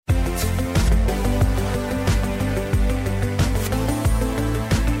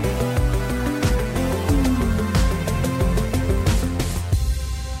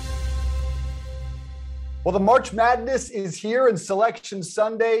Well, the March Madness is here and Selection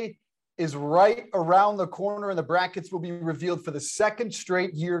Sunday is right around the corner, and the brackets will be revealed for the second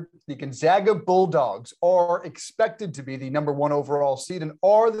straight year. The Gonzaga Bulldogs are expected to be the number one overall seed and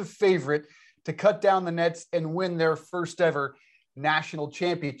are the favorite to cut down the nets and win their first ever national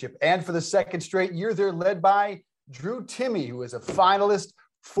championship. And for the second straight year, they're led by Drew Timme, who is a finalist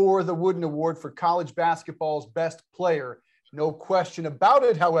for the Wooden Award for college basketball's best player. No question about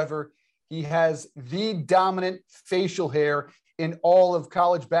it, however. He has the dominant facial hair in all of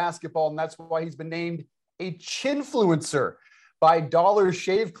college basketball, and that's why he's been named a chinfluencer by Dollar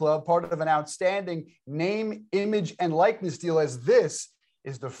Shave Club, part of an outstanding name, image, and likeness deal, as this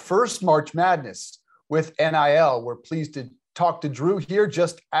is the first March Madness with NIL. We're pleased to talk to Drew here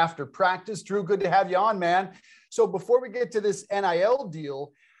just after practice. Drew, good to have you on, man. So before we get to this NIL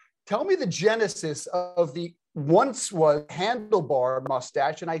deal, tell me the genesis of the once was handlebar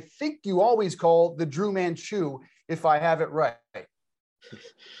mustache, and I think you always call the Drew Manchu, if I have it right.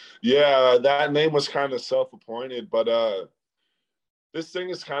 Yeah, that name was kind of self-appointed, but this thing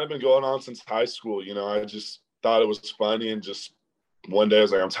has kind of been going on since high school. You know, I just thought it was funny, and just one day I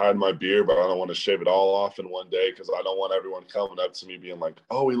was like, I'm tired of my beard, but I don't want to shave it all off in one day because I don't want everyone coming up to me being like,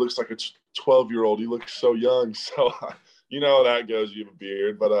 oh, he looks like a 12-year-old. He looks so young. So, you know how that goes. You have a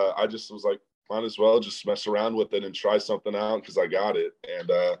beard. But I just was like, might as well just mess around with it and try something out because I got it.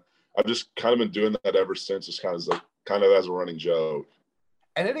 And I've just kind of been doing that ever since. It's kind of as a running joke.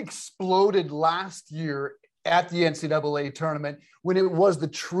 And it exploded last year at the NCAA tournament when it was the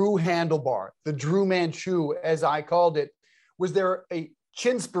true handlebar, the Drew Manchu, as I called it. Was there a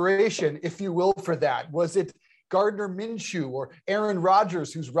chinspiration, if you will, for that? Was it Gardner Minshew or Aaron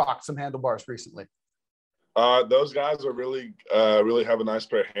Rodgers who's rocked some handlebars recently? Those guys are really have a nice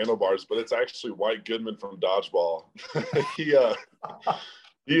pair of handlebars, but it's actually White Goodman from Dodgeball.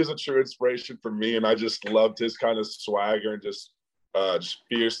 He is a true inspiration for me, and I just loved his kind of swagger and just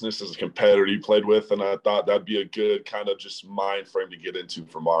fierceness as a competitor he played with, and I thought that'd be a good kind of just mind frame to get into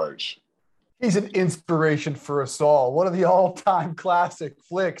for March. He's an inspiration for us all. One of the all-time classic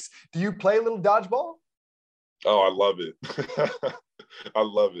flicks. Do you play a little dodgeball? Oh, I love it. I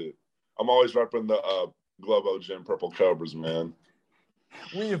love it. I'm always repping the Globo Gym Purple Cobras, man.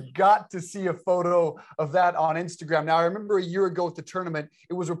 We have got to see a photo of that on Instagram. Now, I remember a year ago at the tournament,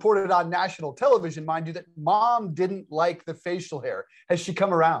 it was reported on national television, mind you, that mom didn't like the facial hair. Has she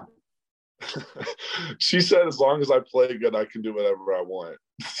come around? She said, as long as I play good, I can do whatever I want.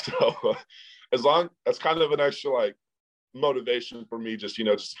 So that's kind of an extra like motivation for me, just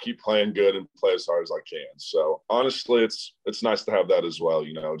to keep playing good and play as hard as I can. So honestly, it's nice to have that as well,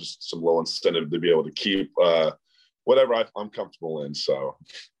 just some little incentive to be able to keep whatever I'm comfortable in. So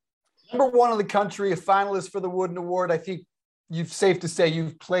number one in the country, a finalist for the Wooden Award. I think you've safe to say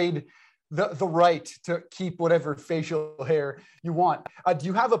you've played the right to keep whatever facial hair you want. Do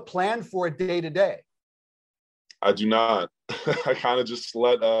you have a plan for a day-to-day? I do not. I kind of just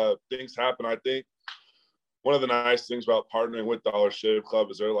let things happen. I think one of the nice things about partnering with Dollar Shave Club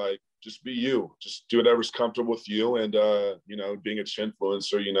is they're like, just be you. Just do whatever's comfortable with you. And, being a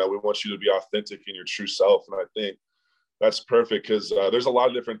chinfluencer, we want you to be authentic in your true self. And I think that's perfect because there's a lot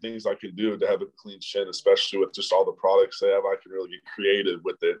of different things I can do to have a clean chin, especially with just all the products they have. I can really get creative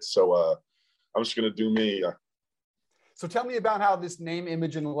with it. So I'm just going to do me. So tell me about how this name,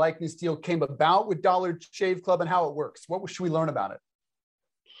 image, and likeness deal came about with Dollar Shave Club and how it works. What should we learn about it?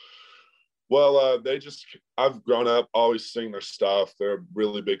 Well, I've grown up always seeing their stuff. They're a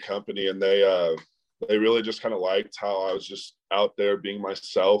really big company, and they really just kind of liked how I was just out there being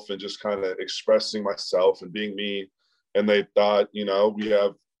myself and just kind of expressing myself and being me. And they thought, we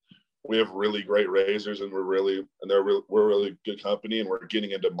have really great razors, and we're a really good company, and we're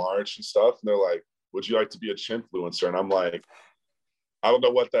getting into March and stuff. And they're like, would you like to be a chinfluencer? And I'm like, I don't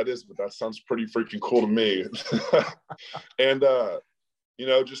know what that is, but that sounds pretty freaking cool to me. And,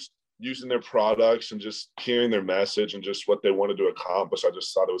 just using their products and just hearing their message and just what they wanted to accomplish, I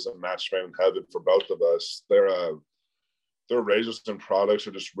just thought it was a match made in heaven for both of us. Their razors and products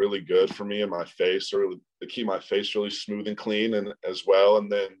are just really good for me and my face. They keep my face really smooth and clean, and as well.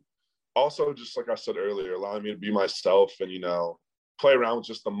 And then also, just like I said earlier, allowing me to be myself and, play around with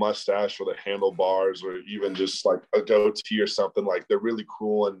just the mustache or the handlebars or even just like a goatee or something. Like, they're really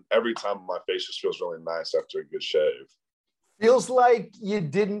cool. And every time my face just feels really nice after a good shave. Feels like you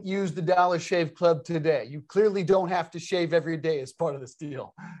didn't use the Dollar Shave Club today. You clearly don't have to shave every day as part of this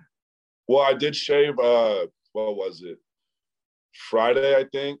deal. Well, I did shave, what was it? Friday, I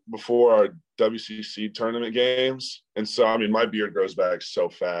think, before our WCC tournament games. And so, my beard grows back so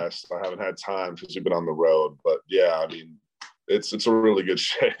fast. I haven't had time because we've been on the road. But yeah, it's a really good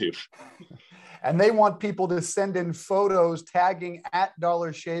shave. And they want people to send in photos tagging at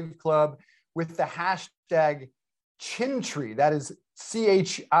Dollar Shave Club with the hashtag Chintry. That is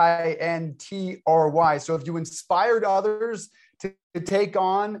CHINTRY. So if you inspired others to take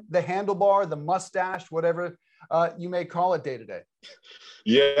on the handlebar, the mustache, whatever you may call it day to day.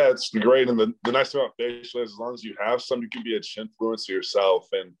 Yeah, it's great. And the nice thing about facial is as long as you have some, you can be a chinfluencer yourself.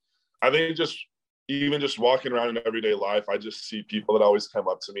 And I think even just walking around in everyday life, I just see people that always come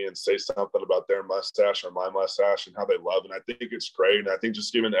up to me and say something about their mustache or my mustache and how they love it. And I think it's great. And I think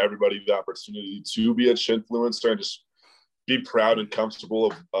just giving everybody the opportunity to be a chinfluencer and just be proud and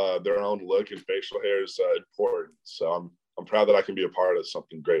comfortable of their own look and facial hair is important. So I'm proud that I can be a part of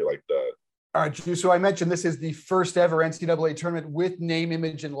something great like that. All right, Drew. So I mentioned this is the first ever NCAA tournament with name,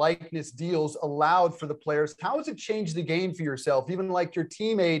 image, and likeness deals allowed for the players. How has it changed the game for yourself? Even like your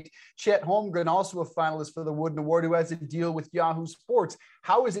teammate, Chet Holmgren, also a finalist for the Wooden Award, who has a deal with Yahoo Sports.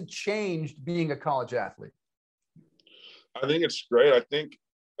 How has it changed being a college athlete? I think it's great. I think,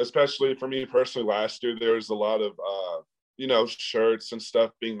 especially for me personally, last year, there was a lot of, shirts and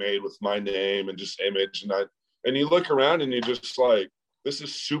stuff being made with my name and just image. And you look around and you're just like, this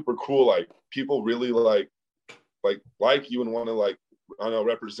is super cool. Like people really like you and want to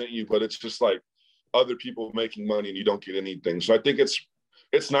represent you, but it's just like other people making money and you don't get anything. So I think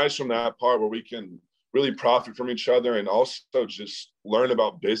it's nice from that part where we can really profit from each other and also just learn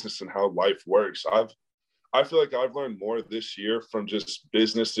about business and how life works. I feel like I've learned more this year from just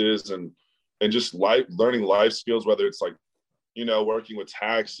businesses and just learning life skills, whether it's like, working with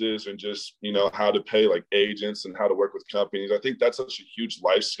taxes and just, how to pay like agents and how to work with companies. I think that's such a huge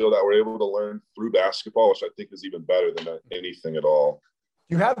life skill that we're able to learn through basketball, which I think is even better than anything at all.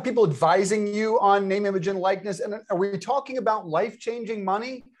 You have people advising you on name, image, and likeness. And are we talking about life-changing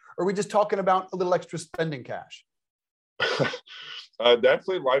money, or are we just talking about a little extra spending cash?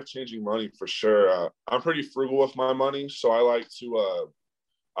 Definitely life-changing money for sure. I'm pretty frugal with my money, so I like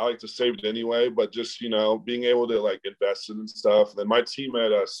to save it anyway, but just, being able to like invest it and stuff. And then my team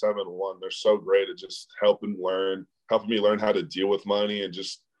at 7-1, they're so great at just helping me learn how to deal with money and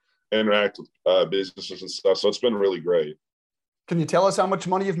just interact with businesses and stuff. So it's been really great. Can you tell us how much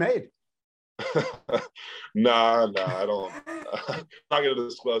money you've made? Nah, I don't. I'm not going to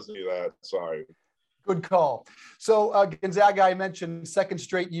disclose any of that. Sorry. Good call. So Gonzaga, I mentioned second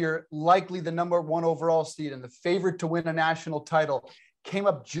straight year, likely the number 1 overall seed and the favorite to win a national title. Came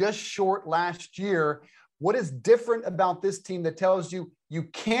up just short last year. What is different about this team that tells you you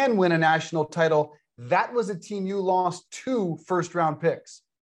can win a national title? That was a team you lost 2 first-round picks.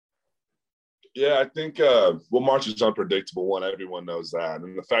 Yeah, I think, March is unpredictable. One, everyone knows that.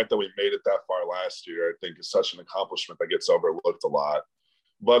 And the fact that we made it that far last year, I think is such an accomplishment that gets overlooked a lot.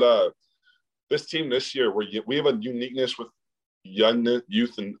 But this team this year, we have a uniqueness with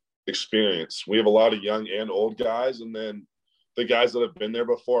youth and experience. We have a lot of young and old guys, and then the guys that have been there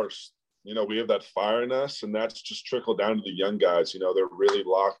before, we have that fire in us, and that's just trickled down to the young guys. They're really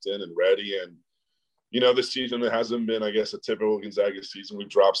locked in and ready. And, this season, it hasn't been, I guess, a typical Gonzaga season. We've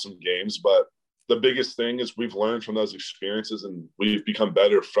dropped some games, but the biggest thing is we've learned from those experiences and we've become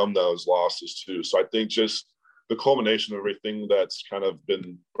better from those losses too. So I think just the culmination of everything that's kind of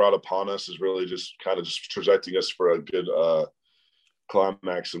been brought upon us is really just kind of just projecting us for a good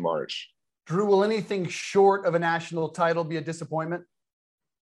climax in March. Drew, will anything short of a national title be a disappointment?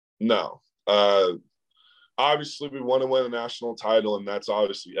 No. Obviously, we want to win a national title, and that's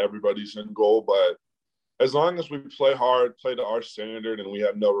obviously everybody's end goal. But as long as we play hard, play to our standard, and we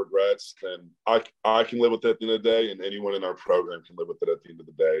have no regrets, then I can live with it at the end of the day, and anyone in our program can live with it at the end of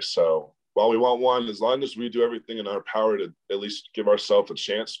the day. So while we want one, as long as we do everything in our power to at least give ourselves a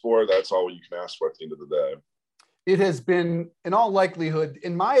chance for, that's all you can ask for at the end of the day. It has been, in all likelihood,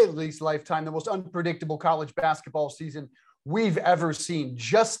 in my at least lifetime, the most unpredictable college basketball season we've ever seen.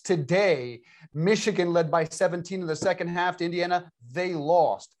 Just today, Michigan led by 17 in the second half to Indiana. They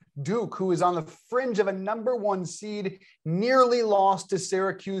lost. Duke, who is on the fringe of a number 1 seed, nearly lost to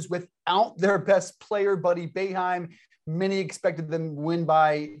Syracuse without their best player, Buddy Boeheim. Many expected them to win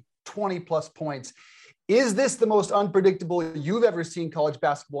by 20-plus points. Is this the most unpredictable you've ever seen college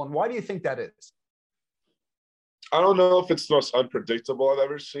basketball, and why do you think that is? I don't know if it's the most unpredictable I've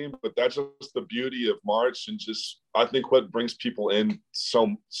ever seen, but that's just the beauty of March. And just, I think what brings people in,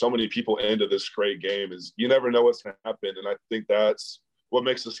 so many people into this great game is you never know what's going to happen. And I think that's what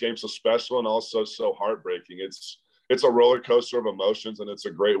makes this game so special and also so heartbreaking. It's a roller coaster of emotions, and it's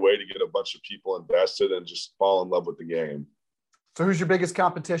a great way to get a bunch of people invested and just fall in love with the game. So who's your biggest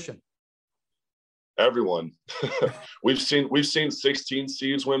competition? Everyone. We've seen 16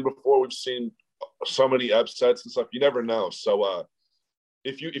 seeds win before. We've seen so many upsets and stuff. You never know. So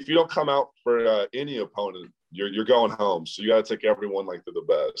if you don't come out for any opponent, you're going home. So you got to take everyone like they're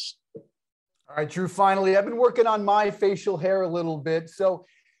the best. All right, Drew, finally, I've been working on my facial hair a little bit. So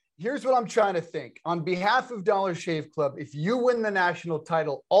here's what I'm trying to think. On behalf of Dollar Shave Club, if you win the national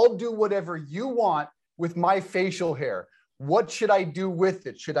title, I'll do whatever you want with my facial hair. What should I do with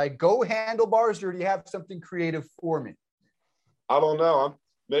it? Should I go handlebars, or do you have something creative for me? I don't know.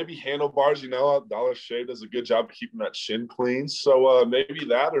 Maybe handlebars. Dollar Shave does a good job of keeping that chin clean. So maybe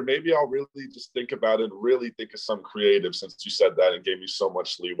that, or maybe I'll really just think about it and really think of some creative, since you said that and gave me so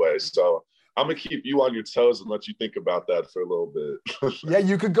much leeway. So I'm going to keep you on your toes and let you think about that for a little bit. Yeah,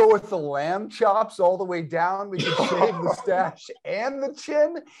 you could go with the lamb chops all the way down. We could shave the stash and the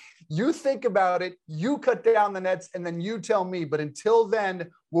chin. You think about it, you cut down the nets, and then you tell me. But until then,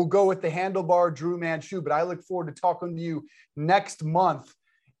 we'll go with the handlebar Drew Manchu. But I look forward to talking to you next month,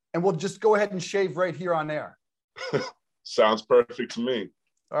 and we'll just go ahead and shave right here on air. Sounds perfect to me.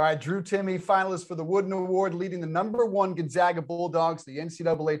 All right, Drew Timme, finalist for the Wooden Award, leading the #1 Gonzaga Bulldogs, the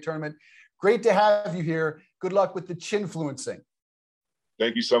NCAA tournament. Great to have you here. Good luck with the chinfluencing.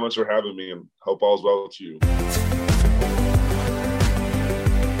 Thank you so much for having me, and hope all's well with you.